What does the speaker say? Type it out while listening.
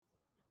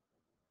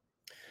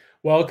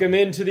Welcome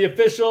into the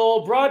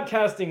official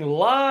broadcasting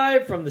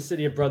live from the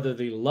city of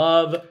brotherly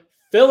love,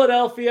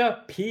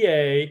 Philadelphia,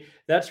 PA.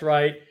 That's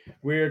right.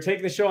 We're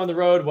taking the show on the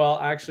road. Well,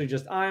 actually,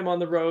 just I'm on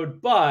the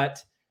road,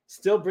 but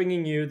still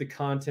bringing you the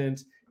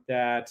content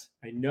that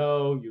I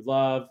know you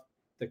love,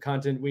 the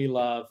content we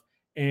love.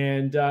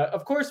 And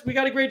of course, we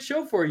got a great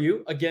show for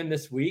you again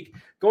this week.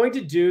 Going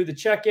to do the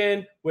check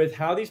in with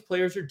how these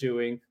players are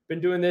doing. Been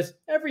doing this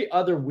every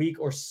other week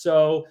or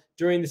so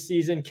during the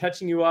season,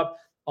 catching you up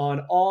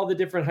on all the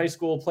different high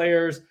school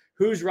players,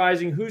 who's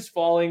rising, who's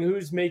falling,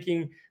 who's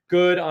making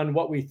good on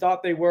what we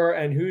thought they were,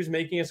 and who's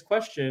making us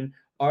question,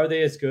 are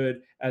they as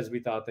good as we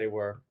thought they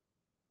were?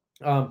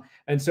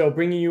 And so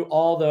bringing you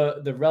all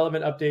the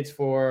relevant updates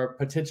for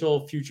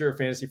potential future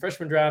fantasy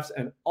freshman drafts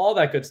and all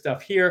that good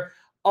stuff here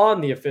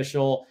on the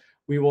official.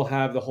 We will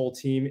have the whole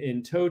team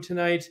in tow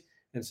tonight.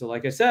 And so,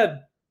 like I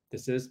said,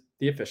 this is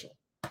the official.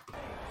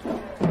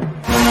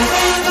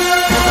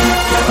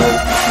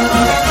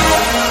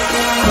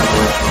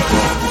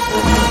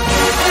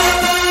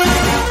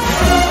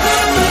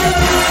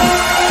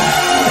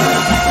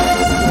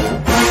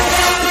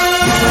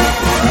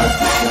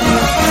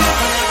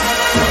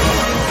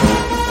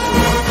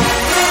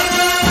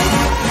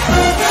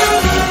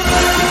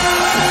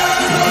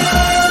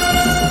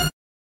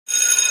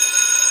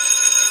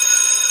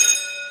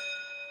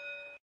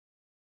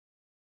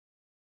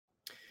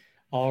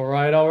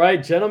 All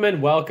right, gentlemen,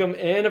 welcome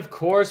in. Of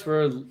course,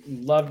 we're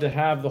love to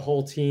have the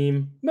whole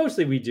team.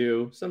 Mostly we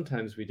do.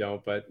 Sometimes we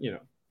don't, but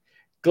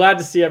glad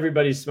to see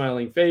everybody's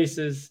smiling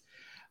faces.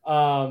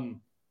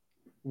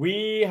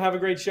 We have a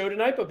great show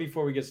tonight, but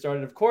before we get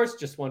started, of course,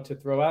 just want to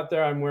throw out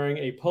there, I'm wearing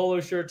a polo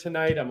shirt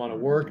tonight. I'm on a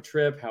work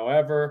trip.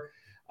 However,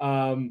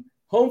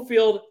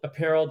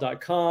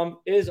 homefieldapparel.com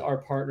is our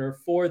partner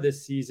for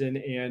this season,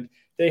 and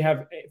they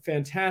have a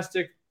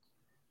fantastic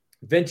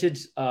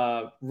vintage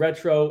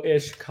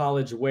retro-ish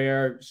college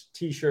wear,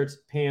 t-shirts,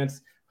 pants,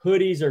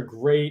 hoodies are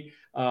great.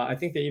 I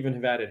think they even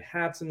have added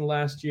hats in the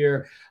last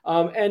year.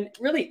 And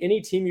really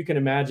any team you can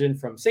imagine,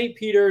 from St.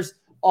 Peter's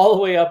all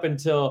the way up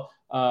until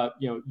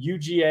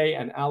UGA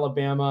and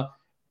Alabama.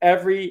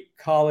 Every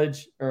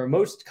college, or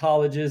most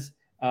colleges,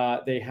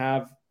 they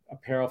have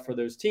apparel for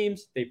those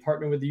teams. They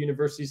partner with the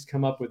universities to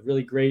come up with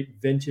really great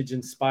vintage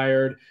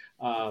inspired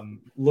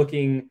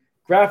looking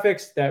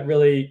graphics that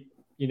really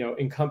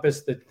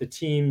encompass the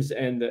teams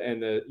and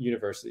the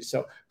universities.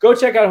 So go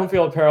check out Home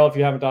Field Apparel if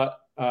you haven't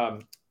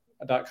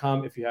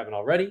 .com if you haven't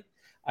already.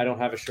 I don't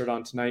have a shirt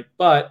on tonight,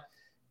 but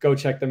go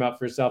check them out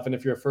for yourself. And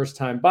if you're a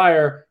first-time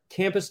buyer,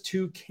 Campus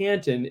 2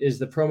 Canton is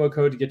the promo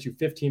code to get you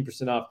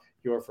 15% off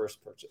your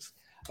first purchase.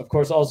 Of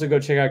course, also go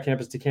check out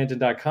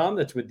campus2canton.com.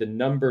 That's with the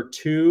number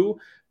 2,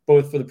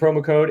 both for the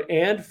promo code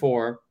and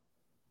for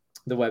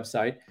the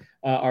website,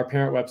 our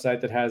parent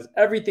website that has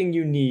everything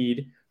you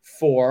need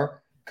for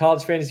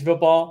college fantasy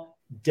football,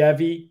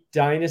 Devy,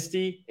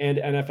 Dynasty, and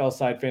NFL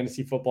side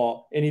fantasy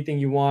football. Anything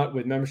you want,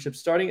 with membership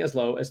starting as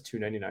low as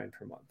 $2.99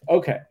 per month.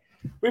 Okay,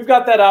 we've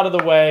got that out of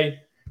the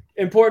way.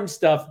 Important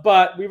stuff,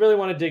 but we really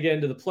want to dig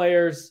into the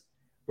players.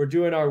 We're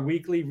doing our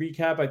weekly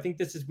recap. I think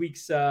this is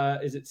weeks,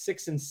 is it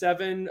 6 and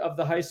 7 of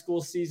the high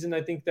school season?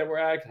 I think that we're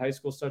at. High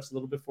school starts a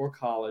little before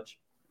college.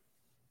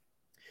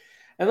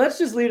 And let's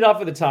just lead it off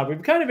at the top.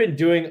 We've kind of been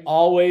doing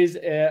always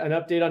an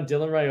update on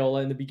Dylan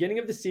Raiola. In the beginning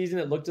of the season,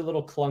 it looked a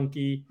little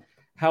clunky.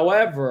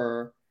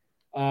 However,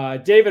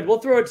 David, we'll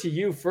throw it to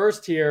you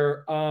first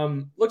here.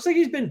 Looks like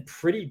he's been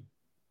pretty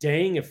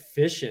dang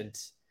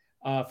efficient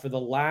for the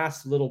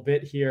last little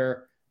bit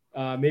here.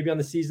 Maybe on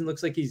the season,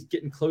 looks like he's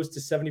getting close to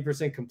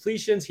 70%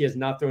 completions. He has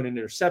not thrown an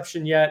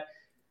interception yet.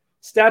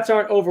 Stats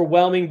aren't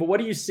overwhelming, but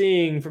what are you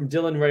seeing from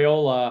Dylan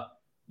Raiola,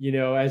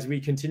 as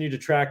we continue to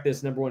track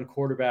this number 1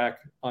 quarterback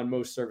on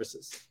most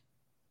services?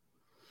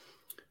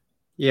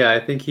 Yeah, I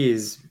think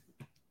he's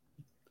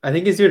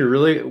doing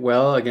really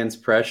well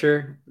against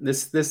pressure.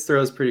 This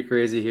throw is pretty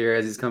crazy here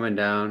as he's coming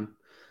down.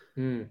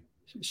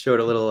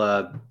 Showed a little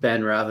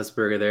Ben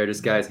Roethlisberger there,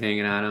 just guys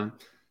hanging on him.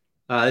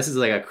 This is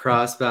like a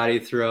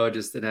crossbody throw,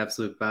 just an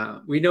absolute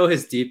bomb. We know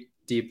his deep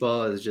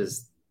ball is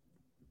just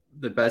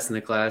the best in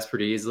the class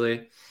pretty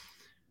easily.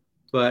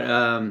 But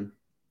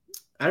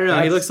I don't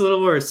know. He looks a little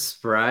more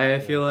spry, I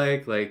feel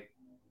like. Like,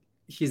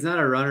 he's not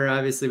a runner,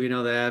 obviously, we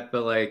know that.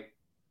 But, like,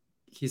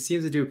 he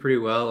seems to do pretty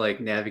well, like,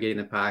 navigating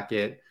the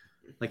pocket.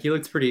 Like, he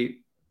looks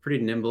pretty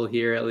nimble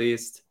here, at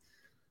least.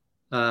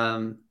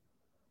 But,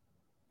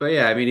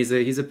 yeah, I mean,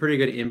 he's a pretty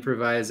good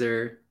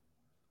improviser.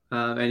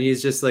 And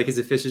he's just, like, his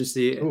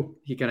efficiency,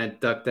 he kind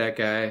of ducked that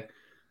guy.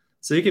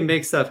 So he can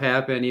make stuff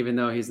happen, even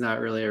though he's not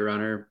really a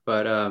runner.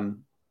 But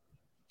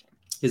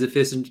his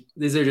efficient,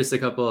 these are just a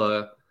couple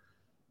of...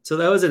 So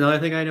that was another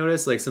thing I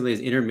noticed, like some of these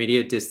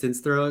intermediate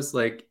distance throws.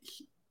 Like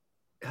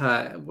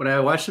when I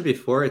watched it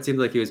before, it seemed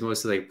like he was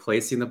mostly like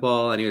placing the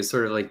ball and he was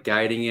sort of like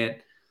guiding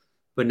it.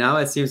 But now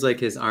it seems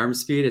like his arm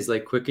speed is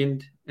like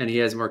quickened and he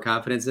has more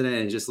confidence in it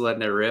and just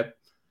letting it rip.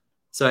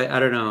 So I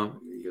don't know.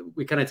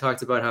 We kind of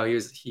talked about how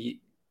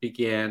he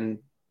began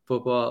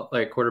football,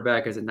 like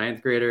quarterback, as a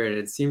 9th grader. And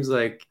it seems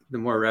like the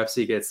more reps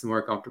he gets, the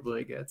more comfortable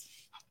he gets.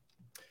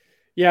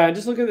 Yeah,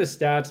 just looking at the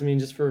stats, I mean,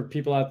 just for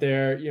people out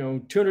there,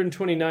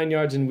 229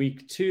 yards in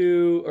week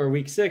 2 or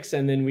week 6,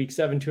 and then week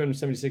 7,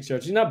 276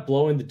 yards. He's not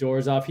blowing the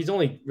doors off. He's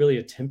only really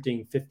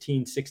attempting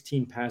 15,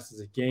 16 passes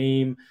a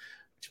game,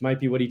 which might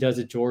be what he does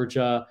at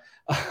Georgia.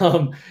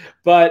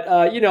 But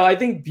I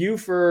think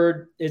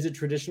Buford is a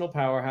traditional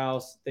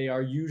powerhouse. They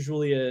are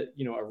usually a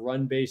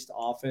run-based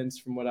offense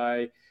from what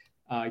I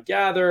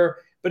gather,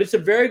 but it's a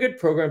very good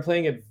program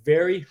playing at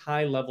very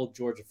high level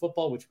Georgia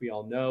football, which we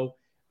all know.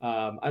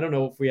 I don't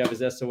know if we have his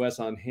SOS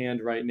on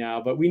hand right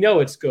now, but we know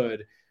it's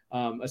good,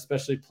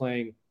 especially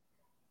playing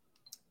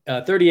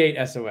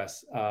 38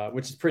 SOS,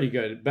 which is pretty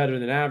good, better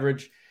than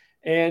average.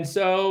 And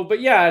so,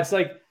 but yeah, it's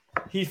like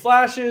he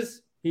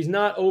flashes. He's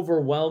not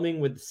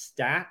overwhelming with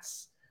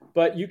stats,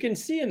 but you can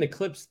see in the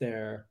clips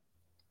there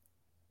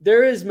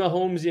is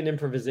Mahomesian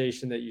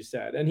improvisation that you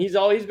said. And he's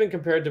always been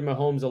compared to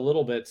Mahomes a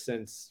little bit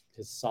since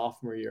his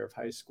sophomore year of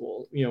high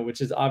school,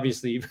 which is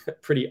obviously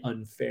pretty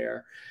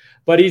unfair.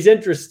 But he's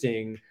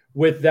interesting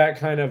with that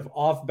kind of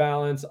off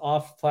balance,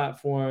 off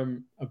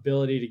platform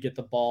ability to get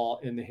the ball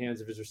in the hands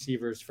of his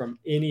receivers from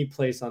any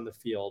place on the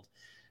field.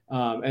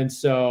 And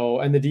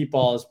the deep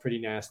ball is pretty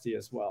nasty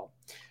as well.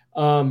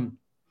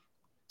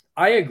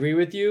 I agree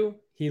with you.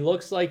 He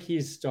looks like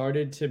he's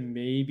started to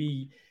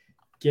maybe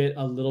get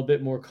a little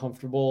bit more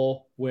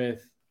comfortable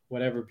with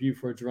whatever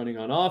Buford's running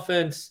on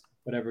offense,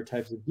 whatever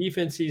types of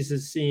defense he's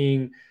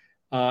seeing.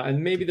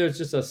 And maybe there's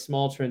just a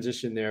small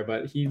transition there,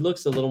 but he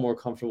looks a little more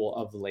comfortable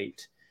of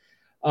late.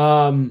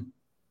 Throwing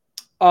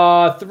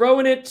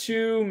it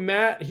to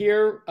Matt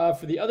here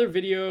for the other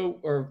video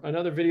or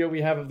another video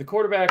we have of the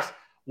quarterbacks.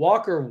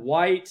 Walker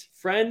White,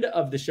 friend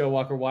of the show,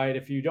 Walker White.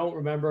 If you don't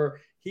remember,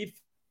 he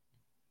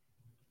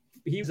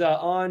was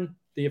on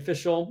the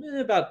official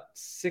about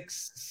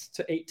 6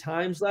 to 8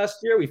 times last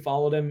year. We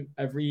followed him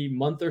every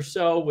month or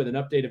so with an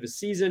update of his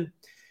season.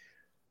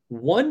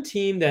 One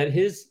team that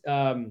his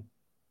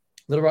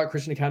Little Rock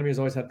Christian Academy has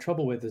always had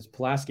trouble with is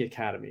Pulaski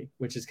Academy,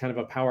 which is kind of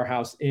a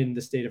powerhouse in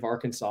the state of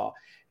Arkansas.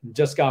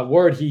 Just got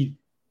word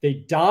they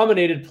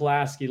dominated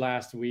Pulaski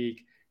last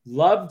week.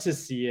 Loved to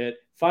see it.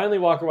 Finally,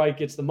 Walker White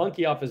gets the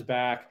monkey off his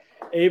back,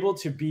 able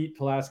to beat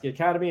Pulaski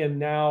Academy. And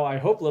now I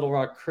hope Little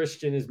Rock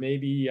Christian is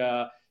maybe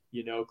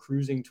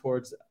cruising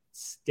towards a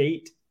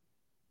state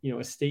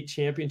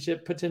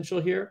championship potential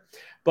here.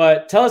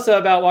 But tell us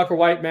about Walker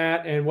White,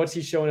 Matt, and what's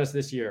he showing us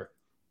this year?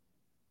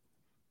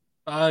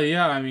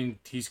 Yeah, I mean,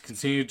 he's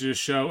continued to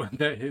show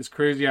that his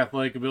crazy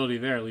athletic ability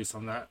there, at least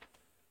on that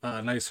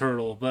nice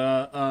hurdle.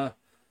 But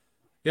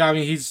yeah, I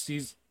mean,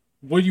 he's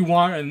what you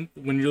want, and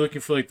when you're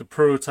looking for like the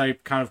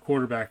prototype kind of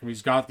quarterback. I mean,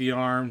 he's got the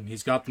arm,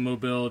 he's got the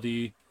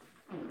mobility.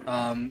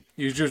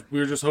 We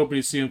were just hoping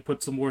to see him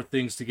put some more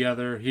things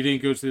together. He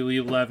didn't go to the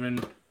Elite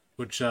 11,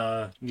 which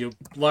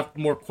left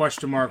more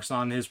question marks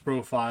on his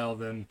profile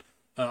than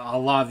a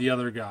lot of the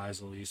other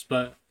guys, at least.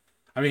 But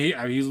I mean,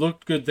 he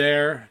looked good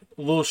there.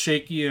 A little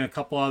shaky in a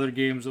couple other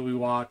games that we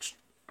watched.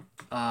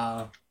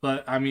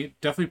 But I mean,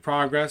 definitely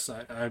progress.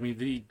 I mean,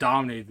 he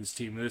dominated this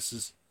team. This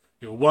is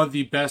one of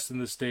the best in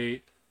the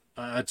state.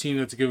 A team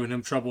that's given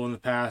him trouble in the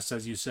past,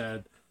 as you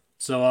said.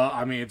 So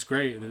I mean, it's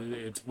great.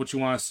 It's what you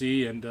want to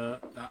see, and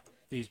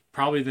he's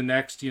probably the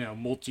next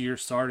multi-year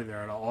starter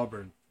there at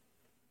Auburn.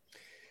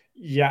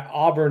 Yeah,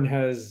 Auburn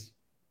has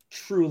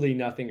truly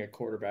nothing at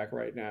quarterback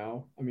right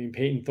now. I mean,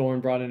 Peyton Thorne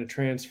brought in a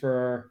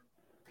transfer.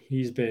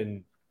 He's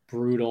been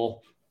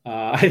brutal.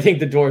 I think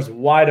the door's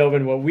wide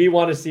open. What we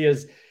want to see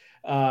is,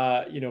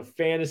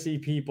 fantasy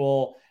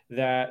people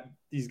that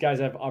these guys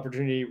have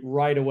opportunity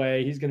right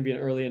away. He's going to be an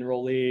early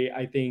enrollee.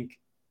 I think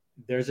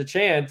there's a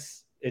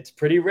chance. It's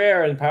pretty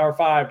rare in Power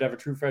 5 to have a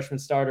true freshman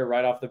starter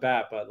right off the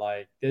bat, but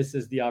this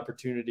is the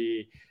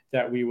opportunity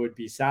that we would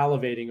be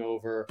salivating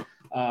over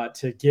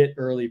to get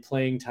early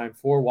playing time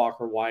for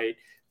Walker White.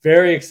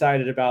 Very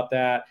excited about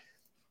that.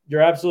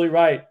 You're absolutely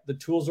right. The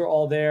tools are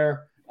all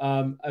there.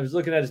 I was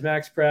looking at his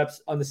max preps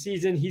on the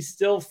season. He's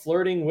still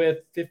flirting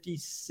with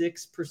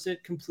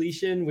 56%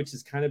 completion, which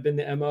has kind of been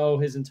the MO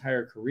his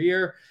entire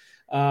career,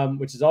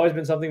 which has always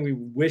been something we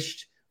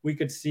wished we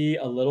could see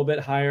a little bit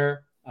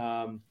higher.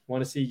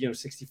 Want to see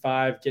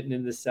 65, getting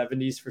into the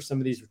 70s for some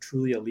of these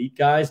truly elite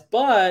guys.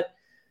 But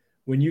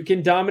when you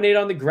can dominate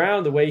on the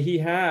ground the way he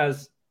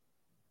has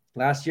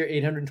last year,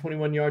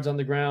 821 yards on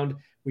the ground,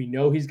 we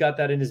know he's got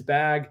that in his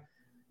bag.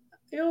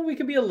 We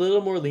can be a little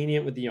more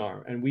lenient with the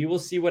arm, and we will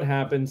see what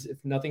happens.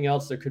 If nothing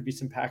else, there could be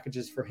some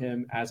packages for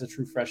him as a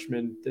true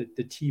freshman, the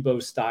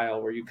Tebow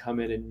style, where you come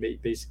in and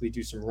basically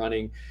do some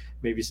running,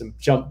 maybe some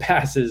jump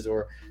passes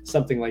or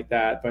something like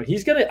that. But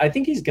I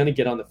think he's gonna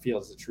get on the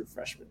field as a true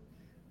freshman,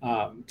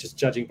 just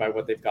judging by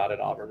what they've got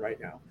at Auburn right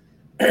now.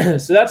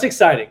 So that's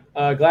exciting.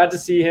 Glad to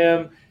see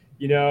him.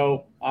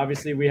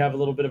 Obviously we have a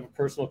little bit of a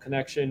personal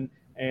connection,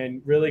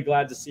 and really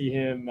glad to see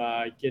him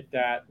get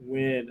that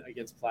win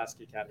against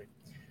Pulaski Academy.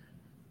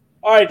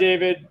 All right,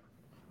 David,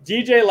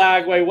 DJ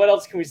Lagway, what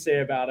else can we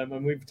say about him?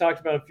 And we've talked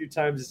about him a few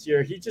times this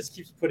year. He just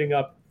keeps putting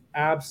up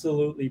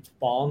absolutely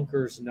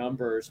bonkers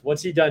numbers.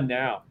 What's he done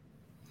now?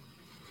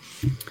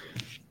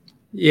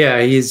 Yeah,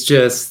 he's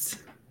just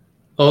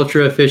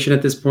ultra efficient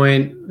at this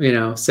point.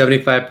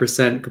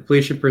 75%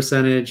 completion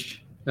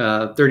percentage,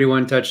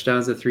 31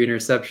 touchdowns to 3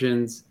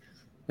 interceptions,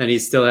 and he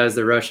still has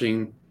the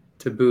rushing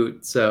to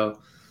boot. So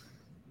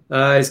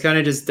he's kind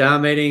of just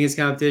dominating his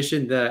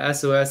competition. The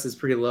SOS is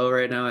pretty low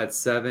right now at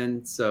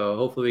 7. So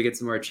hopefully we get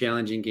some more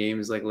challenging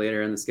games like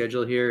later in the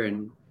schedule here,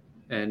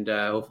 and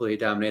hopefully he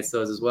dominates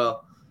those as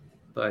well.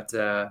 But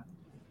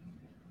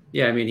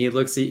yeah, I mean,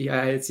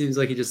 it seems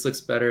like he just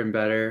looks better and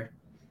better.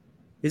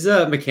 His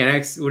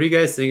mechanics, what do you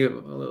guys think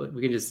of?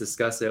 We can just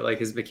discuss it, like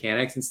his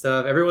mechanics and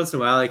stuff. Every once in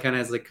a while, he kind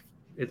of has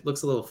it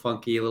looks a little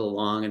funky, a little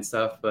long and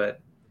stuff,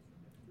 but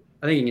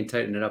I think you can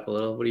tighten it up a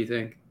little. What do you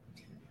think?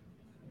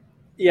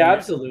 Yeah,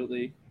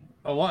 absolutely.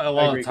 A lot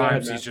of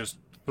times he's just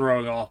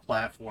throwing off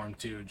platform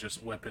too,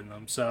 just whipping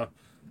them. So,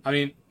 I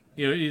mean,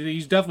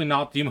 he's definitely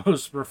not the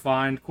most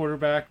refined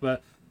quarterback,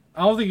 but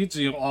I don't think it's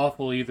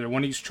awful either.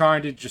 When he's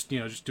trying to just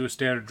do a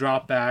standard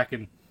drop back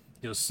and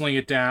sling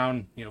it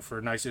down, for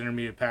a nice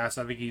intermediate pass,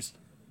 I think he's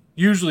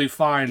usually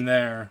fine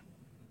there.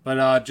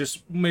 But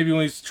just maybe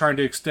when he's trying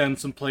to extend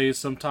some plays,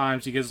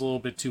 sometimes he gets a little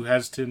bit too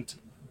hesitant,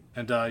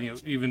 and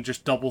even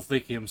just double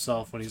thinking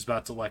himself when he's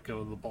about to let go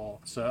of the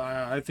ball. So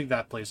I think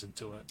that plays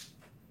into it.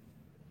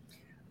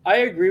 I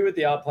agree with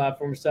the out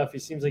platform stuff. He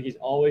seems like he's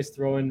always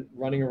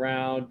running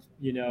around,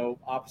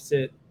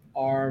 opposite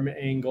arm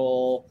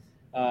angle,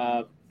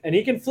 and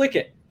he can flick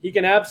it. He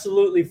can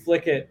absolutely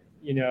flick it,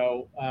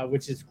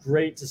 which is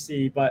great to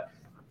see. But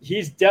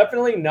he's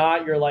definitely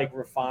not your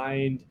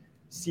refined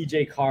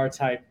CJ Carr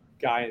type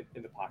guy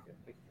in the pocket.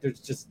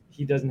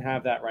 He doesn't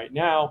have that right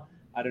now.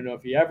 I don't know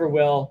if he ever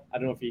will. I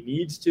don't know if he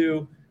needs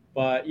to.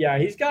 But yeah,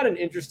 he's got an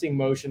interesting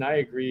motion. I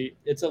agree.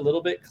 It's a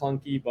little bit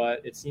clunky, but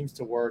it seems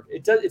to work.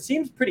 It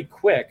seems pretty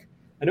quick.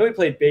 I know he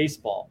played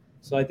baseball,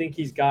 so I think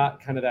he's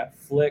got kind of that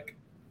flick.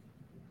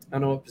 I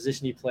don't know what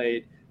position he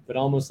played, but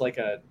almost like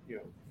a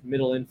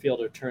middle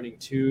infielder turning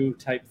 2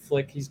 type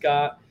flick he's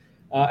got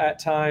at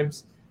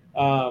times,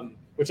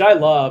 which I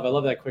love. I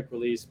love that quick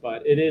release,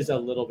 but it is a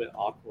little bit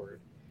awkward.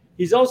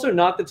 He's also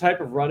not the type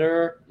of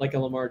runner like a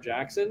Lamar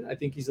Jackson. I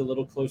think he's a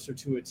little closer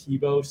to a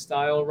Tebow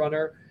style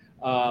runner.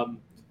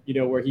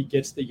 Where he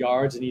gets the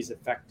yards and he's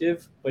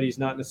effective, but he's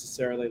not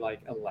necessarily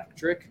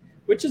electric,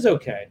 which is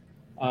okay.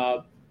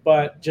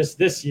 But just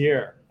this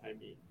year, I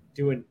mean,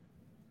 doing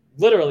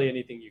literally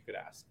anything you could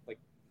ask.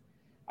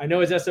 I know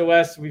his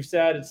SOS, we've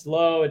said it's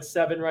low, it's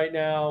 7 right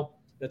now.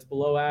 That's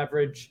below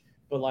average,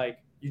 but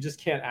you just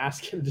can't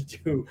ask him to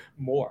do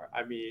more.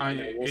 I mean,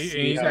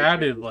 he's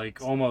added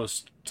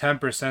almost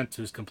 10%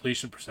 to his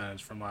completion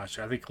percentage from last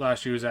year. I think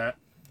last year he was at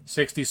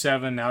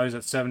 67, now he's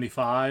at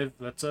 75.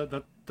 That's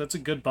a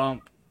good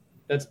bump.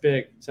 That's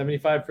big.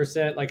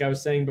 75%. Like I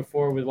was saying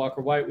before with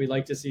Walker White, we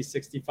like to see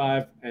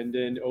 65, and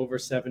then over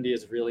 70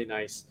 is really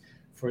nice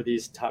for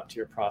these top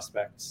tier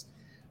prospects.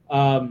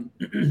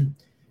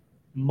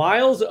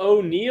 Miles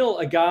O'Neill,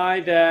 a guy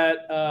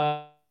that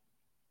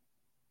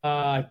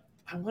I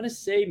want to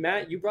say,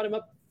 Matt, you brought him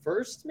up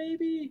first,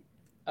 maybe?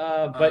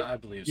 But I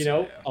believe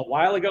so, yeah. A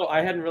while ago,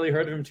 I hadn't really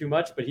heard of him too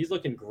much, but he's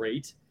looking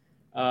great.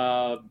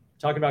 Talking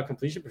about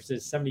completion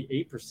percentage,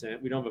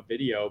 78%. We don't have a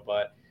video,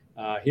 but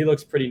he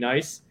looks pretty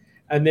nice.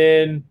 And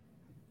then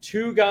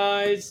 2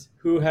 guys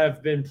who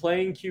have been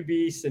playing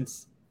QB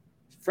since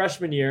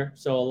freshman year,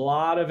 so a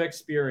lot of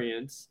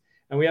experience.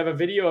 And we have a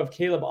video of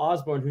Caleb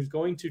Osborne, who's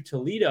going to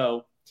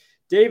Toledo.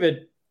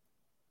 David,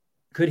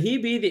 could he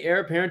be the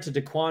heir apparent to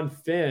DeQuan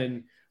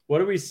Finn?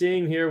 What are we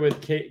seeing here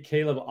with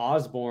Caleb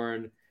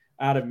Osborne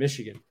out of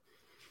Michigan?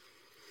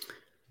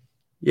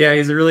 Yeah,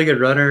 he's a really good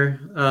runner.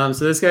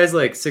 So this guy's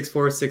 6'4",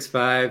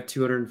 6'5",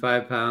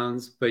 205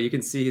 pounds, but you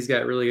can see he's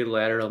got really good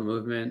lateral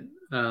movement.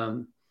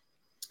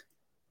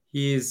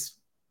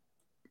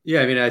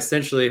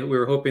 Essentially we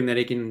were hoping that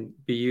he can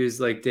be used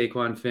like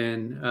Daquan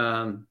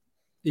Finn.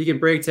 He can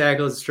break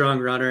tackles, a strong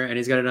runner, and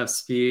he's got enough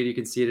speed. You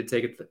can see it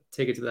to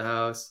take it to the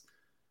house.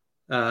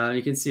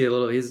 You can see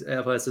his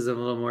athleticism a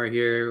little more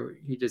here.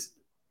 He just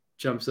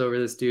jumps over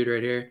this dude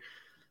right here.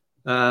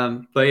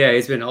 But yeah,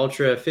 he's been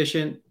ultra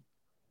efficient.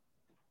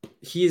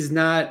 He's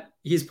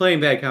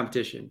playing bad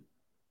competition.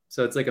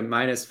 So it's like a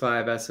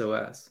 -5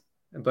 SOS.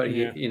 But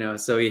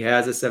so he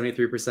has a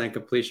 73%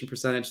 completion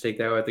percentage. Take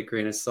that with a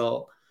grain of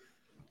salt.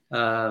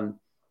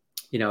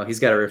 He's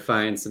got to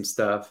refine some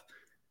stuff.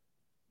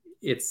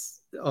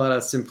 It's a lot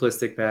of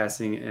simplistic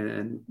passing,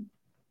 and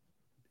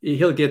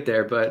he'll get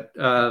there. But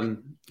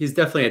he's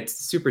definitely a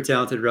super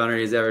talented runner.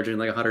 He's averaging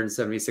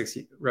 176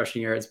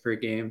 rushing yards per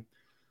game,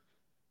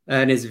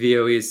 and his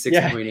VOE is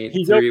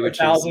 6.83, which is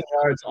 1,000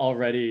 yards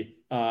already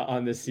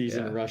on this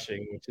season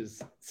rushing, which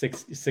is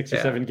six or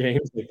 7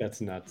 games.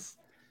 That's nuts.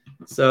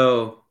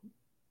 So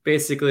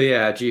basically,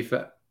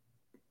 G5.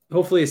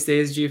 Hopefully, it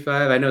stays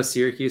G5. I know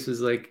Syracuse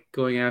was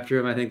going after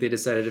him. I think they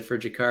decided for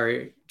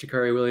Jakari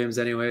Williams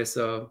anyway.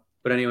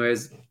 But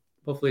anyways,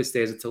 hopefully, it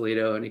stays with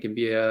Toledo and he can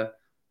be a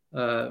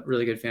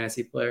really good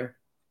fantasy player.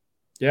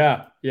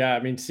 Yeah. I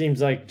mean,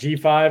 seems like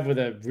G5 with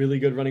a really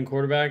good running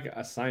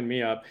quarterback. Sign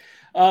me up.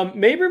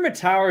 Maber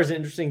Matower is an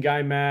interesting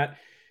guy, Matt.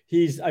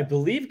 He's, I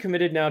believe,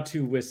 committed now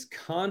to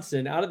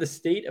Wisconsin out of the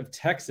state of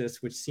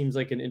Texas, which seems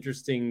like an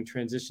interesting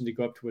transition to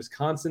go up to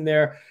Wisconsin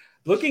there.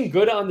 Looking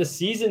good on the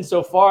season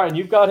so far, and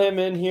you've got him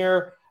in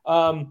here.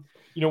 What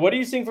are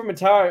you seeing from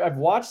Mettauer? I've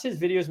watched his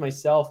videos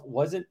myself.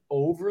 Wasn't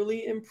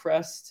overly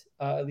impressed,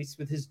 at least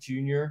with his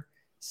junior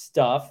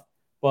stuff.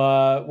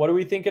 But what are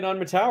we thinking on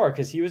Mettauer?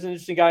 Because he was an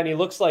interesting guy, and he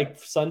looks like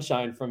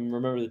Sunshine from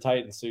Remember the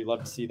Titans, so you'd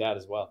love to see that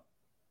as well.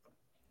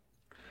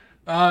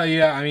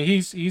 Yeah, I mean,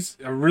 he's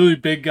a really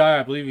big guy.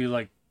 I believe he's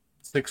like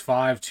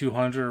 6'5",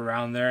 200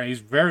 around there.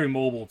 He's very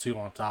mobile, too,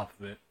 on top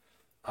of it.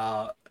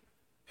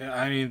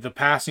 I mean, the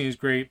passing is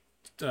great.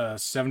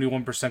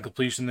 71%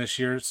 completion this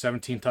year,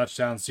 17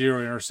 touchdowns,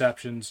 0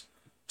 interceptions,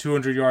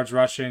 200 yards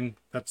rushing.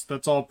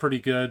 That's all pretty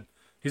good.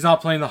 He's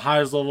not playing the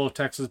highest level of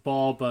Texas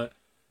ball, but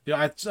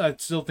yeah, I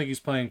still think he's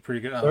playing pretty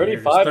good.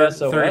 35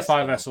 SOS.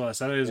 35 SOS.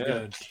 That is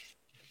good.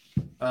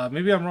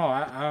 Maybe I'm wrong.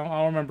 I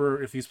don't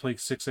remember if he's playing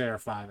 6A or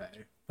 5A.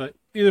 But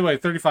either way,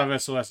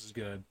 35 SOS is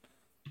good.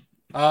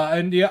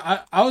 And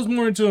yeah, I was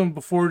more into him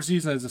before the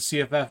season as a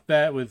CFF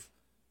bet with,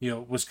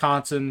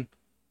 Wisconsin,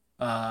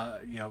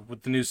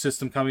 with the new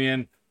system coming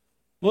in.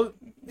 Well,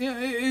 yeah,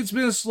 it's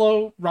been a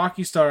slow,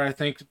 rocky start, I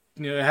think.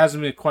 It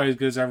hasn't been quite as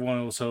good as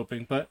everyone was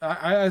hoping, but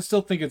I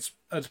still think it's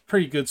a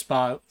pretty good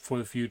spot for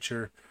the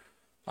future.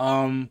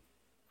 Probably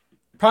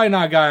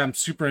not a guy I'm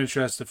super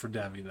interested for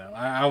Devy, though.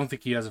 I don't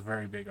think he has a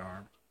very big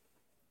arm.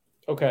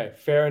 Okay,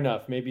 fair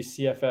enough. Maybe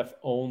CFF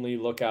only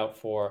look out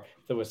for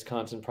the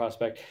Wisconsin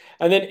prospect.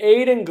 And then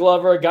Aiden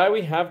Glover, a guy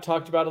we have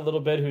talked about a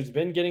little bit, who's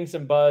been getting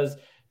some buzz,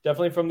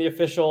 definitely from the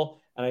official.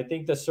 And I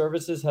think the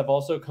services have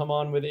also come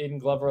on with Aiden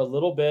Glover a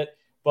little bit.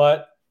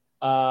 But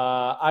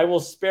I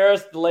will spare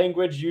us the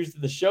language used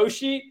in the show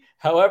sheet.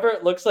 However,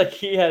 it looks like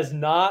he has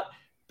not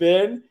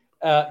been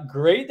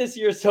great this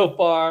year so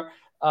far.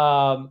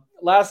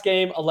 Last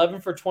game, 11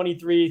 for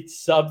 23,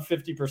 sub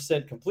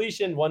 50%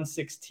 completion,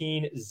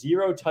 116,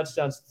 0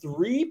 touchdowns,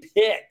 3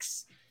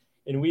 picks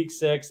in week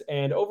 6,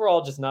 and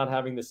overall just not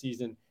having the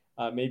season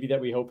maybe that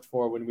we hoped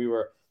for when we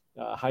were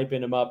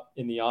hyping him up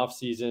in the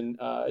offseason.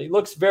 He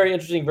looks very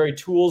interesting, very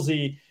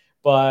toolsy,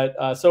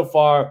 but so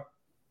far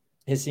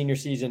his senior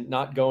season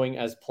not going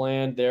as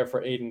planned there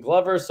for Aiden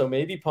Glover, so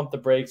maybe pump the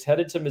brakes,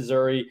 headed to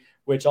Missouri,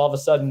 which all of a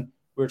sudden,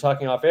 we were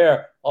talking off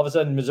air, all of a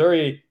sudden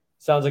Missouri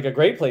sounds like a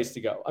great place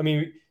to go. I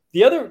mean,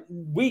 the other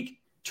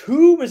week,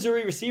 2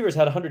 Missouri receivers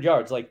had 100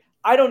 yards. Like,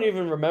 I don't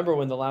even remember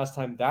when the last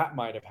time that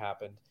might have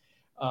happened.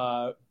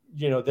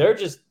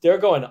 They're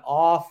going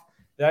off.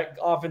 That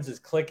offense is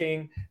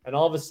clicking, and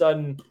all of a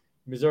sudden,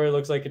 Missouri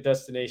looks like a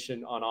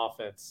destination on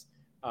offense.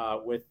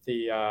 With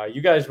the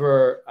you guys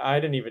were, I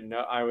didn't even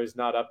know, I was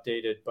not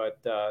updated,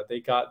 but they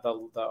got the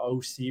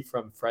OC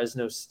from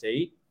Fresno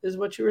State, is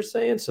what you were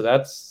saying. So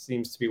that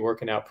seems to be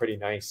working out pretty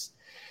nice.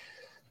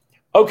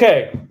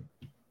 Okay.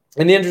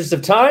 In the interest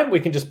of time,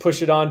 we can just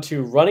push it on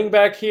to running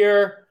back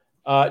here.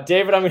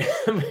 David, I'm going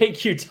to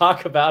make you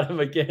talk about him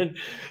again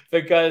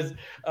because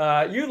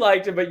you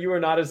liked him, but you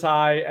were not as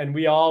high. And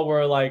we all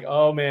were like,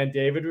 oh man,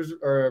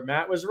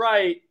 Matt was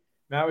right.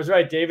 Matt was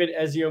right. David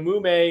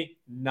Eziomume,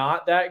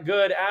 not that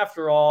good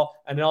after all.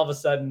 And then all of a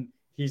sudden,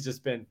 he's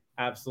just been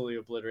absolutely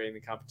obliterating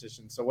the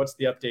competition. So what's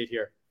the update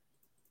here?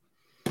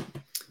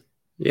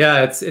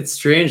 Yeah, it's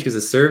strange because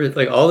the service,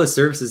 like all the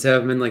services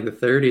have him in like the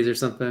 30s or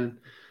something.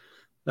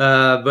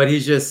 But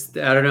he's just,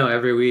 I don't know,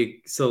 every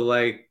week. So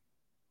like,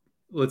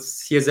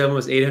 he has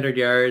almost 800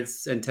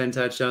 yards and 10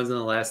 touchdowns in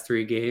the last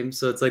 3 games.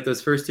 So it's like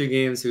those first 2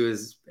 games, he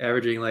was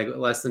averaging like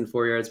less than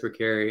 4 yards per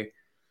carry.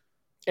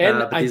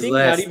 And I think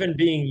not even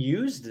being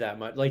used that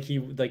much. Like he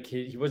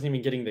wasn't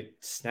even getting the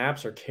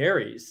snaps or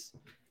carries.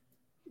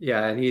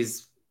 Yeah, and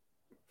he's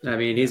been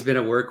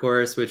a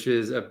workhorse, which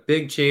is a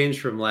big change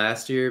from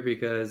last year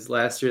because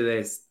last year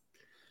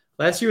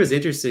was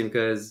interesting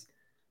because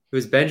it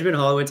was Benjamin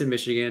Hall went to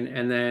Michigan,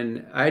 and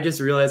then I just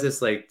realized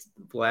this like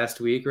last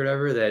week or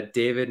whatever that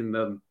David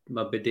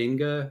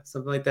Mabedinga,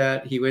 something like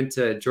that, he went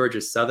to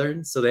Georgia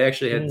Southern. So they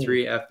actually had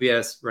 3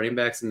 FBS running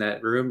backs in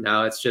that room.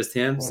 Now it's just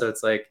him. So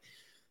it's like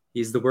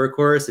he's the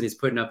workhorse and he's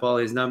putting up all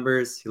these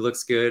numbers. He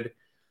looks good.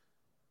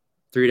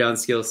 3-down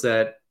skill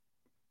set,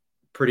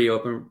 pretty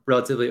open,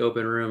 relatively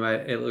open room.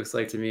 It looks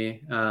like to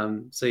me.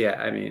 So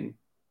yeah, I mean,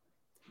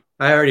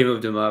 I already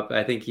moved him up.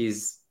 I think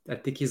he's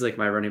like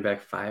my running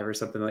back 5 or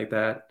something like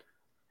that.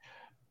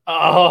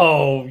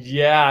 Oh,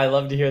 yeah. I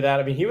love to hear that.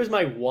 I mean, he was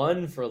my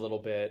 1 for a little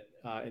bit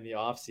in the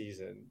off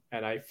season,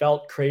 and I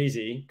felt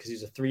crazy because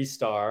he's a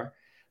 3-star,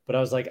 but I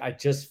was like, I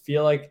just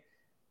feel like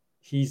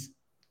he's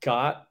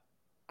got,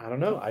 I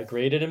don't know. I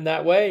graded him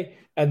that way.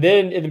 And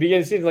then in the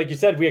beginning of the season, like you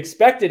said, we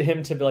expected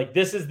him to be like,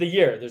 this is the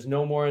year. There's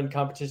no more in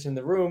competition in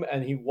the room.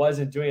 And he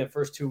wasn't doing it the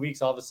first 2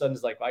 weeks. All of a sudden,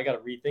 it's like, well, I got to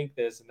rethink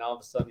this. And now all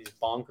of a sudden, he's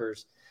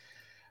bonkers.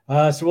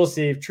 So we'll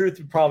see.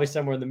 Truth probably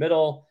somewhere in the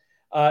middle.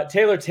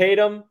 Taylor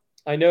Tatum,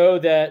 I know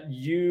that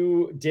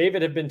you,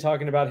 David, have been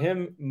talking about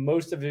him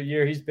most of the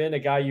year. He's been a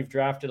guy you've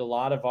drafted a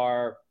lot of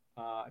our,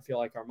 I feel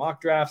like our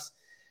mock drafts,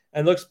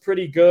 and looks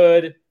pretty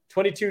good.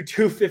 22,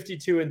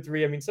 252, and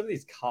 3. I mean, some of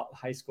these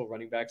high school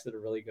running backs that are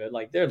really good,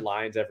 like their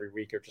lines every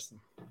week are just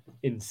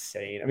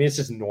insane. I mean, it's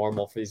just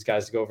normal for these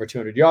guys to go over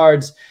 200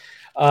 yards.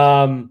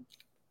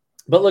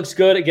 But looks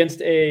good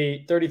against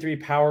a 33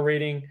 power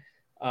rating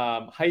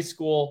high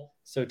school.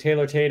 So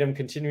Taylor Tatum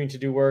continuing to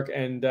do work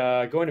and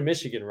going to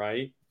Michigan,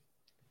 right?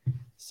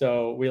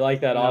 So we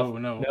like that.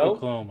 No,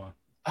 Oklahoma.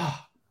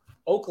 Oh,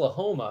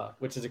 Oklahoma,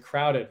 which is a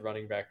crowded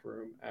running back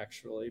room,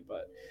 actually.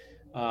 But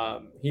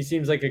he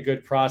seems like a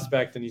good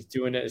prospect, and he's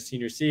doing it his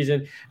senior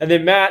season. And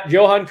then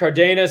Johan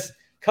Cardenas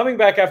coming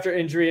back after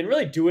injury and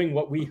really doing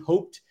what we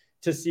hoped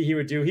to see he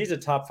would do. He's a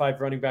top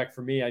 5 running back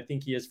for me. I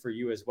think he is for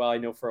you as well. I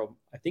know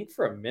I think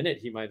for a minute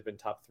he might have been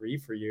top 3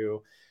 for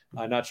you.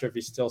 I'm not sure if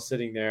he's still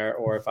sitting there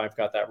or if I've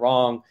got that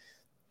wrong.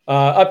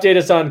 Update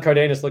us on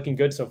Cardenas looking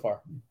good so far.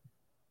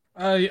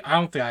 I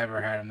don't think I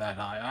ever had him that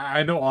high.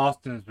 I know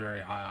Austin's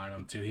very high on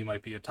him too. He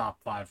might be a top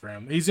 5 for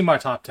him. He's in my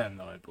top 10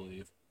 though, I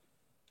believe.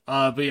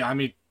 But yeah, I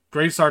mean,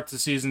 great start to the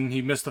season.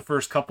 He missed the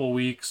first couple of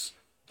weeks.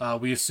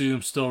 We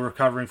assume still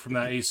recovering from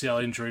that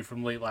ACL injury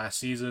from late last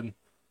season.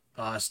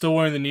 Still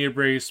wearing the knee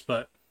brace,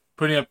 but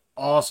putting up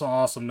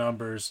awesome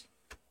numbers.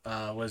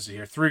 What is it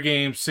here? 3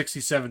 games,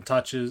 67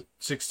 touches,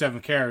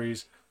 67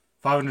 carries,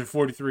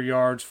 543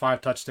 yards,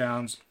 5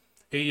 touchdowns,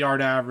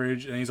 8-yard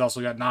average, and he's also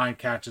got 9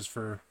 catches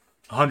for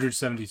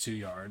 172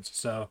 yards.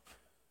 So,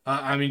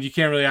 I mean, you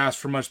can't really ask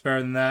for much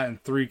better than that in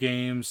 3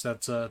 games.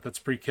 That's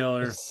pretty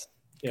killer.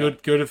 Yeah.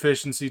 Good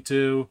efficiency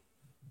too.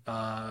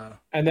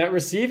 And that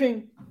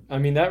receiving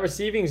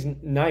is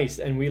nice,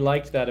 and we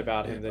liked that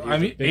about him. That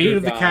 8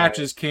 of the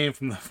catches came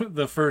from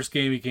the first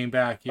game he came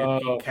back. He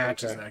had 8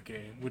 catches that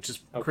game, which is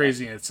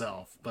crazy in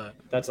itself. But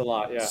that's a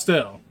lot, yeah.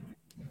 Still,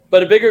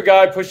 but a bigger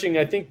guy pushing,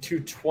 I think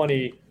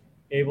 220,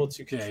 able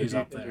to contribute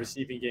in the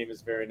receiving game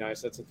is very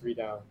nice. That's a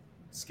 3-down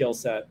skill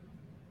set.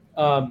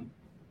 And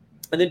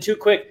then 2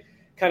 quick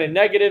kind of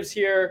negatives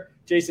here.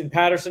 Jason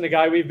Patterson, a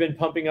guy we've been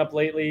pumping up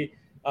lately.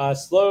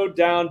 Slowed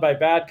down by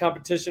bad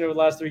competition over the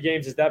last 3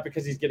 games. Is that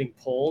because he's getting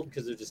pulled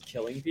because they're just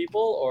killing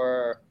people,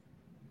 or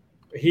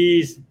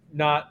he's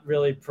not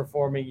really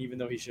performing even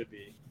though he should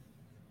be?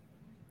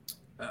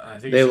 I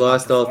think they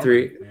lost all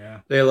 3. Yeah.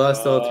 They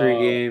lost all 3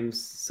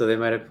 games, so they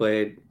might have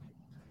been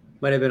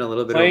a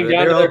little bit playing over.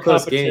 Down They're to all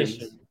close games,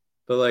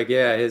 but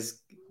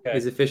his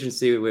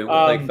efficiency went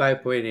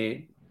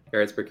 5.8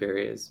 yards per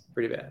carry is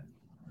pretty bad.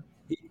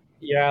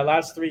 Yeah,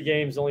 last 3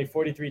 games, only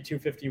 43,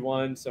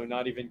 251, so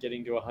not even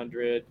getting to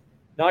 100.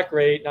 Not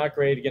great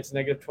against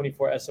negative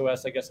 24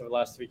 SOS, I guess, over the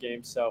last 3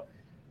 games. So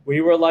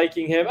we were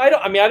liking him. I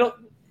don't,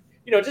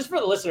 just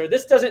for the listener,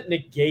 this doesn't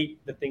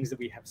negate the things that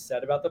we have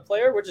said about the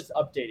player. We're just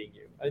updating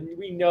you. And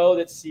we know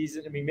that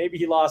maybe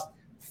he lost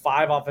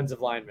 5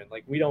 offensive linemen.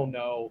 Like, we don't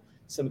know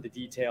some of the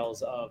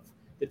details of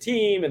the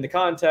team and the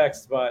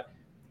context, but,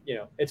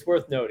 it's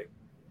worth noting.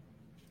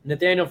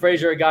 Nathaniel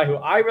Frazier, a guy who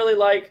I really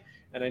like,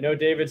 and I know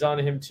David's on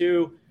him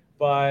too,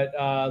 but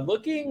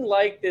looking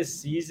like this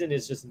season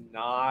is just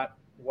not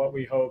what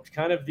we hoped.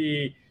 Kind of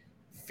the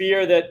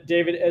fear that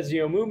David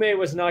Eziomume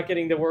was not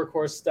getting the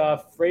workhorse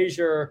stuff.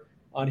 Frazier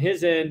on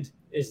his end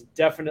is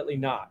definitely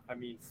not. I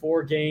mean,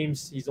 4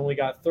 games, he's only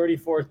got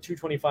 34,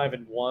 225,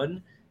 and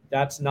 1.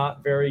 That's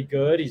not very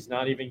good. He's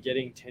not even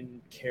getting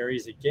 10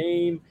 carries a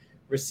game.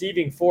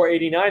 Receiving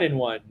 489 and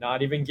 1,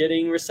 not even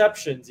getting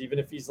receptions, even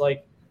if he's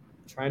like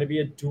trying to be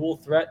a dual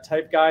threat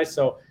type guy.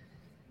 So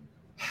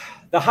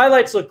the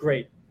highlights look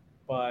great,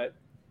 but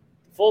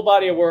full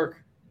body of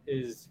work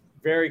is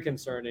very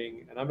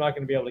concerning, and I'm not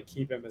going to be able to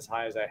keep him as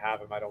high as I have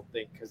him, I don't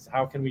think, because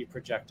how can we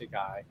project a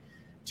guy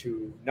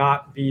to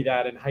not be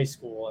that in high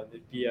school and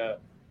then be a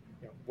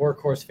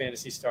workhorse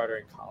fantasy starter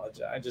in college?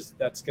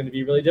 That's going to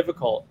be really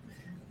difficult.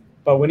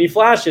 But when he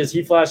flashes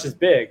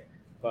big,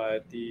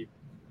 but the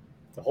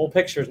whole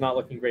picture is not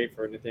looking great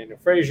for Nathaniel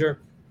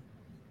Frazier.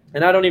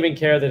 And I don't even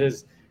care that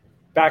his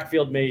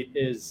backfield mate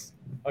is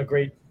a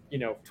great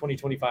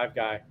 2025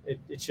 guy.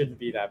 It shouldn't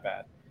be that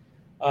bad.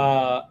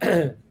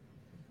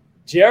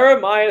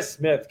 Jeremiah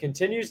Smith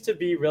continues to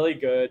be really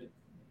good.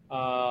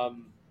 Gonna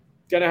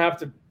have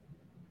to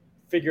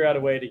figure out a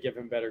way to give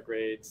him better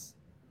grades.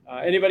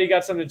 Anybody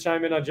got something to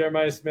chime in on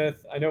Jeremiah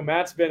Smith? I know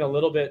Matt's been a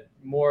little bit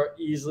more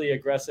easily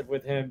aggressive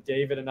with him.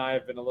 David and I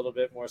have been a little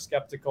bit more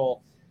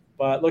skeptical,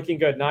 but looking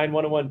good.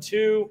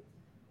 9-1-1-2.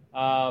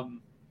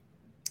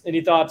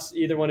 Any thoughts?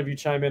 Either one of you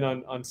chime in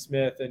on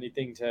Smith.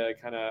 Anything to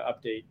kind of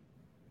update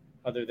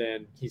other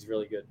than he's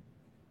really good?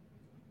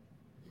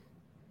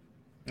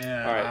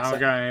 Yeah, all right, I don't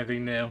got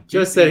anything new.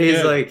 Just that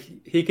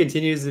he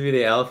continues to be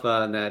the alpha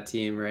on that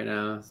team right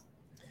now.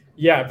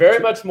 Yeah, very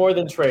much more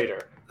than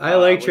Trader. I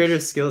like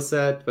Trader's skill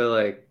set,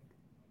 but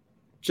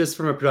just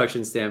from a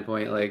production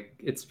standpoint,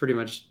 it's pretty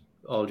much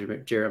all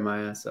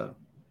Jeremiah. So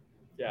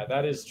yeah,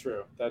 that is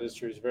true.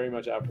 He's very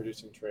much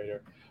outproducing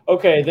Trader.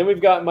 Okay, then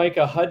we've got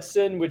Micah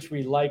Hudson, which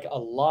we like a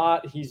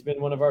lot. He's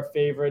been one of our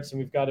favorites, and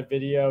we've got a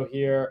video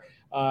here.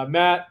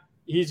 Matt,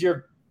 he's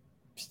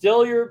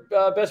still your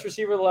best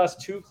receiver of the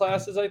last 2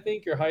 classes, I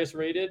think. Your highest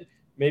rated.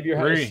 Maybe your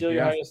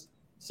highest.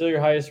 still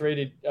your highest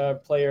rated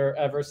player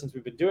ever since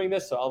we've been doing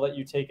this. So I'll let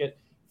you take it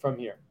from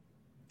here.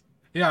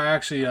 Yeah,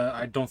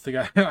 I don't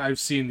think I've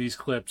seen these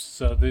clips,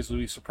 so these will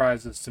be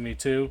surprises to me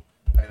too.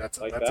 That's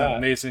an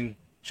amazing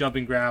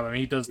jumping grab. I mean,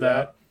 he does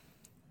that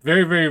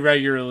very, very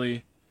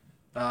regularly.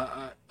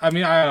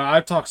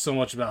 I've talked so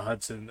much about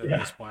Hudson at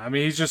this point. I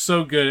mean, he's just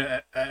so good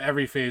at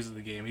every phase of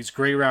the game. He's a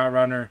great route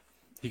runner.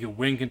 He can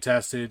win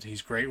contested.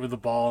 He's great with the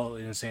ball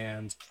in his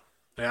hands.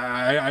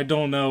 I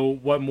don't know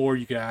what more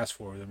you could ask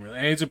for with him, really.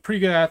 And he's a pretty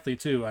good athlete,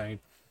 too. I mean,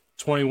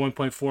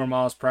 21.4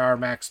 miles per hour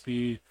max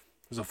speed.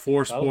 He's a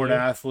four-sport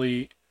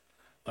athlete.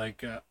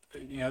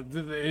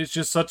 It's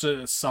just such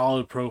a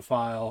solid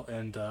profile,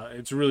 and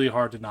it's really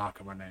hard to knock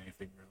him on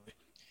anything, really.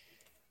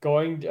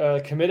 Going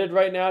committed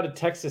right now to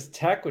Texas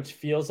Tech, which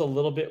feels a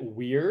little bit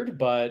weird,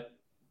 but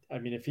I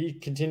mean, if he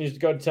continues to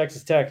go to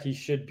Texas Tech, he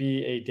should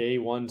be a day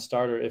one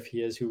starter if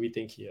he is who we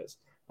think he is,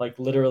 like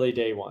literally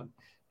day one.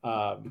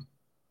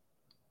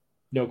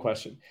 No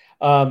question.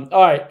 All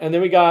right, and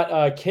then we got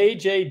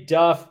KJ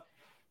Duff,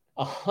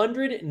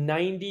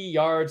 190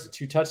 yards,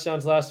 2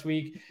 touchdowns last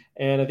week,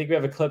 and I think we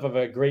have a clip of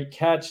a great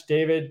catch.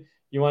 David,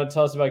 you want to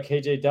tell us about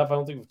KJ Duff? I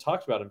don't think we've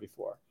talked about him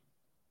before.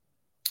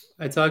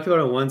 I talked about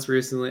it once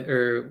recently,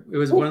 or it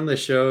was one of the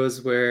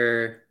shows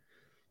where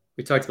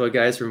we talked about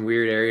guys from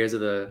weird areas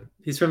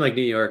he's from like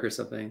New York or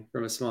something,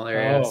 from a small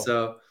area.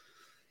 So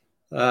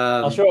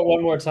I'll show it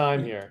one more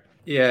time here.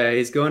 Yeah,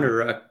 he's going to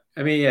Ruck.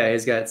 I mean, yeah,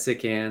 he's got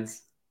sick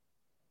hands.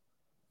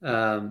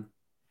 Kind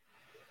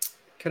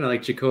of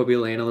like Jacoby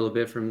Lane a little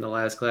bit from the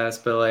last class,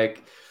 but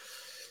like,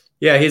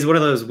 yeah, he's one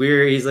of those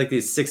weird, he's like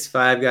these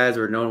 6'5" guys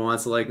where no one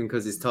wants to like him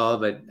because he's tall,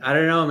 but I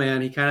don't know,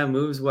 man. He kind of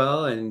moves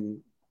well, and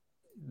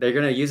they're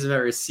going to use him at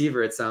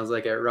receiver, it sounds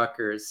like, at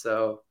Rutgers.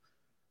 So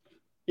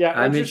yeah,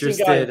 I'm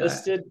interested. Guy,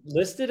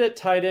 listed at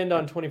tight end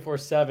on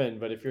 24/7,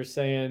 but if you're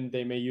saying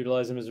they may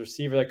utilize him as a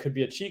receiver, that could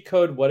be a cheat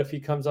code. What if he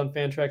comes on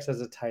Fantrax as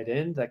a tight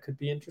end? That could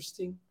be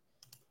interesting.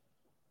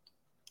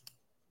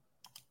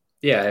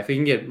 Yeah, if he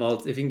can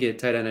get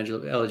tight end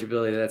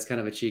eligibility, that's kind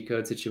of a cheat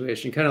code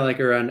situation. Kind of like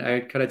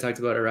I kind of talked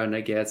about around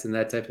Nick Gatz and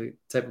that type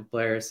of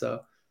player.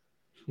 So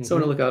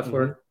someone to look out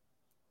for.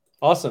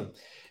 Awesome.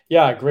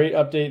 Yeah, great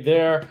update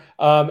there.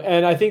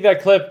 And I think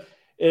that clip,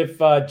 if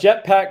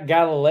Jetpack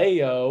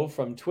Galileo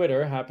from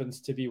Twitter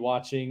happens to be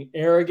watching,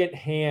 arrogant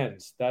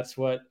hands. That's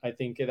what I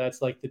think.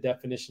 That's like the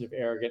definition of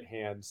arrogant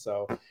hands.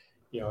 So,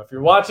 if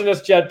you're watching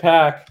us,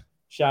 Jetpack,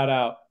 shout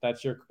out.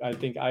 I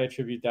think I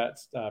attribute that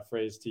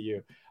phrase to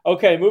you.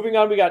 Okay, moving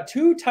on. We got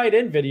 2 tight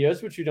end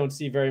videos, which we don't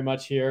see very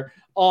much here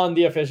on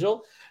the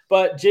official.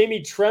 But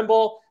Jamie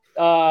Tremble,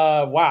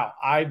 wow,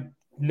 I'm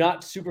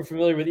not super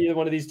familiar with either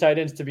one of these tight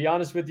ends, to be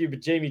honest with you.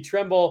 But Jamie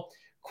Tremble,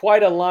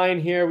 quite a line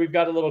here. We've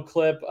got a little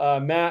clip.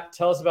 Matt,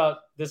 tell us about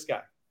this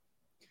guy.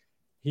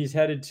 He's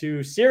headed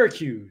to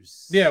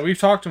Syracuse. Yeah, we've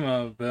talked to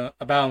him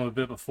about him a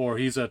bit before.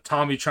 He's a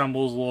Tommy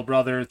Tremble's little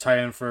brother, tight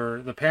end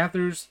for the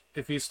Panthers.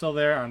 If he's still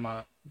there, I'm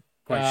not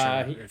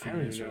quite sure. If he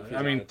is really.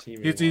 I mean,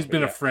 he's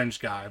been a fringe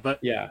guy, but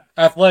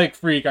athletic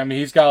freak. I mean,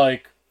 he's got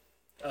like,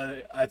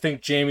 I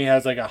think Jamie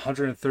has like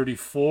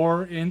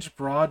 134-inch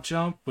broad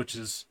jump, which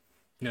is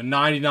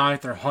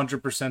 99th or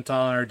 100th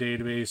percentile in our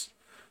database.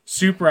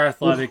 Super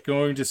athletic,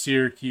 going to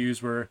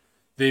Syracuse where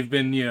they've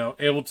been,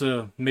 able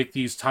to make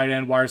these tight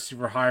end wide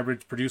receiver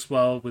hybrids produce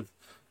well with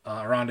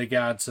Rondé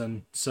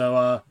Gadsden.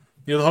 So,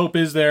 the hope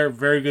is there.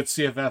 Very good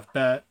CFF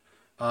bet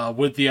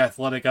with the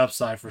athletic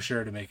upside for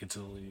sure to make it to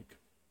the league.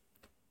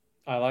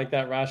 I like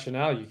that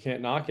rationale. You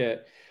can't knock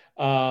it.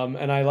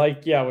 And I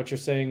like, what you're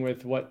saying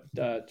with what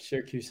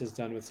Syracuse has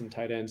done with some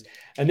tight ends.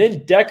 And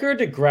then Decker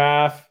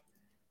DeGraff,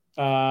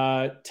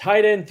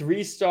 tight end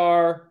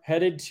 3-star,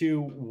 headed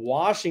to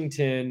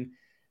Washington.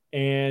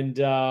 And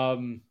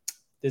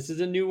this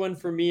is a new one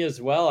for me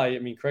as well. I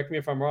mean, correct me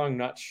if I'm wrong. I'm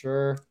not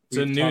sure. It's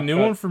a new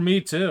one for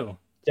me too.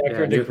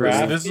 Decker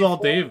DeGraff. This is all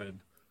David.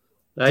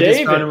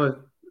 Just found him with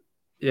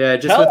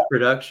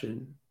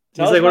production.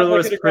 He's like one of the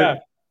most.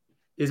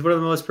 He's one of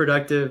the most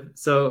productive.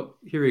 So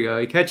here we go.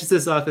 He catches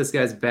this off this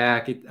guy's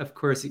back. Of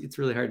course, it's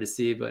really hard to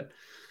see, but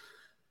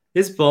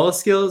his ball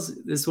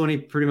skills. This one he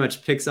pretty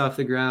much picks off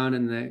the ground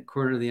in the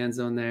corner of the end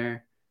zone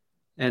there,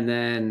 and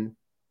then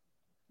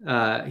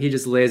he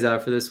just lays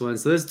out for this one.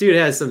 So this dude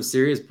has some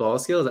serious ball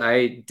skills.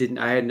 I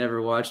had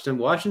never watched him.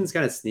 Washington's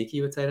kind of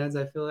sneaky with tight ends.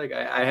 I feel like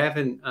I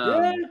haven't.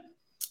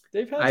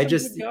 They've had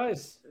some good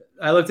guys.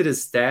 I looked at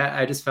his stat.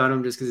 I just found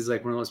him just because he's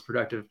like one of the most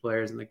productive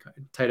players in the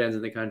tight ends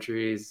in the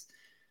country.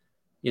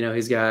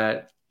 He's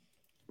got,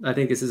 I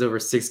think this is over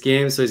 6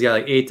 games. So he's got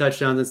like 8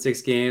 touchdowns in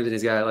 6 games, and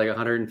he's got like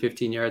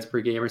 115 yards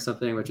per game or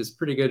something, which is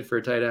pretty good for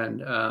a tight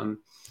end.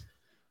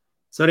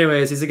 So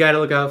anyways, he's a guy to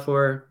look out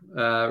for.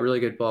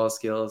 Really good ball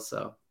skills.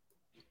 So.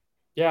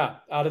 Yeah,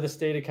 out of the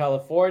state of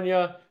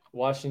California,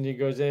 Washington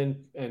goes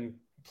in and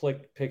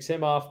picks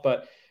him off.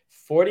 But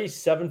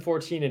 47,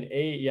 14, and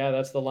 8,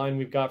 that's the line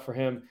we've got for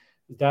him.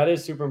 That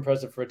is super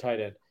impressive for a tight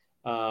end.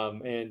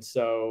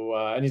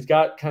 And he's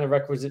got kind of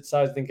requisite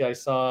size. I think I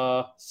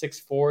saw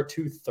 6'4",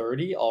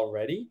 230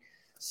 already.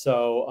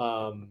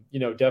 So,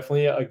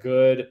 definitely a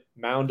good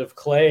mound of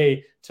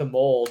clay to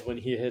mold when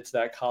he hits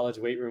that college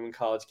weight room and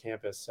college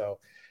campus. So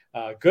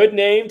good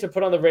name to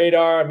put on the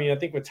radar. I mean, I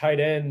think with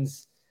tight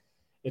ends,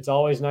 it's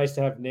always nice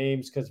to have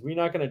names because we're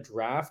not going to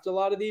draft a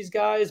lot of these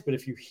guys. But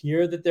if you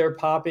hear that they're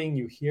popping,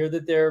 you hear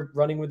that they're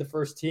running with the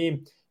first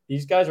team,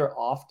 these guys are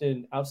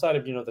often outside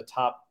of, the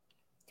top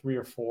 3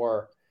 or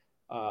 4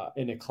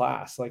 in a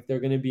class. Like they're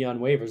going to be on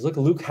waivers. Look,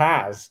 Luke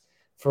Hasz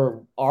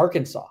for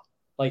Arkansas.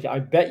 Like I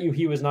bet you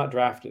he was not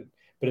drafted.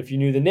 But if you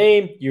knew the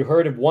name, you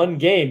heard of one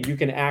game, you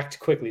can act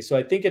quickly. So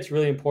I think it's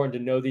really important to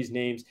know these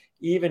names,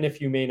 even if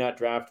you may not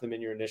draft them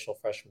in your initial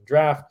freshman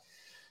draft.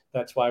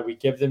 That's why we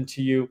give them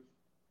to you.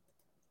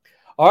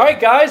 All right,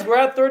 guys, we're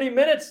at 30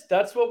 minutes.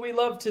 That's what we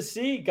love to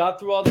see. Got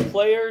through all the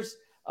players.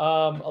 A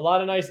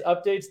lot of nice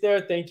updates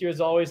there. Thank you,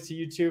 as always, to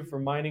you two for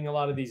mining a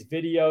lot of these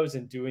videos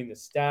and doing the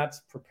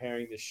stats,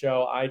 preparing the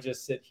show. I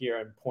just sit here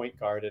and point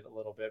guard it a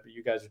little bit, but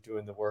you guys are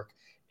doing the work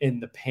in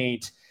the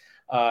paint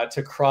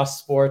to cross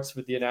sports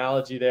with the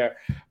analogy there.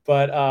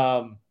 But,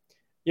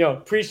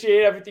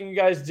 appreciate everything you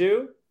guys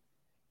do.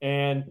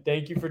 And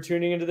thank you for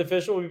tuning into The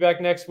Official. We'll be back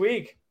next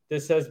week.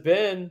 This has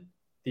been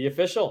The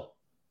Official.